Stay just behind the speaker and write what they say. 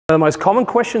The most common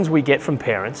questions we get from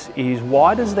parents is,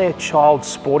 why does their child's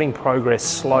sporting progress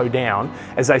slow down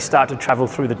as they start to travel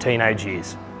through the teenage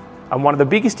years? And one of the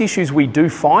biggest issues we do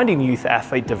find in youth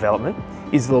athlete development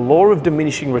is the law of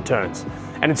diminishing returns.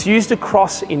 And it's used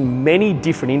across in many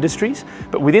different industries,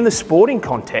 but within the sporting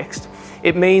context,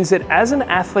 it means that as an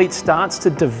athlete starts to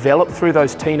develop through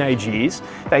those teenage years,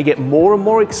 they get more and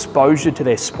more exposure to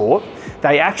their sport,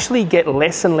 they actually get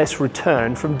less and less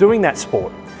return from doing that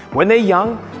sport. When they're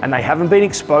young and they haven't been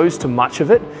exposed to much of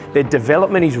it, their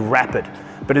development is rapid.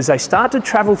 But as they start to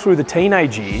travel through the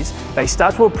teenage years, they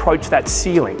start to approach that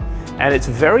ceiling. And it's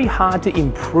very hard to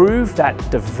improve that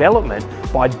development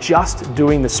by just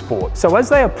doing the sport. So as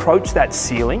they approach that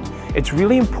ceiling, it's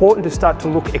really important to start to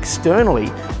look externally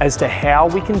as to how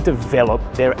we can develop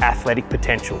their athletic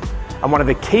potential. And one of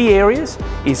the key areas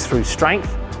is through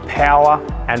strength, power,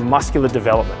 and muscular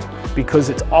development, because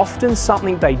it's often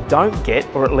something they don't get,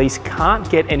 or at least can't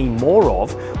get any more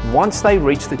of, once they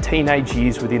reach the teenage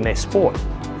years within their sport.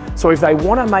 So if they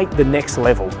want to make the next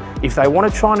level, if they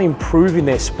want to try and improve in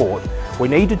their sport, we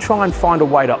need to try and find a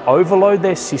way to overload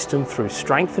their system through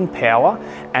strength and power,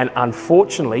 and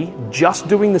unfortunately, just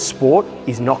doing the sport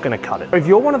is not going to cut it. If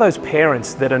you're one of those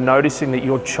parents that are noticing that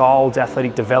your child's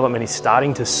athletic development is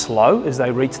starting to slow as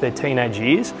they reach their teenage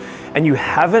years, and you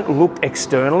haven't looked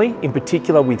externally, in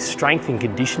particular with strength and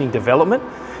conditioning development,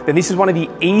 then this is one of the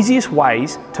easiest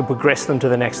ways to progress them to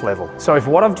the next level. So if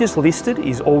what I've just listed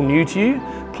is all new to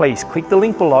you, please click the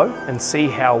link below and see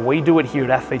how we do it here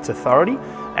at Athletes Authority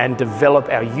and develop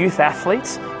our youth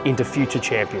athletes into future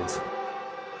champions.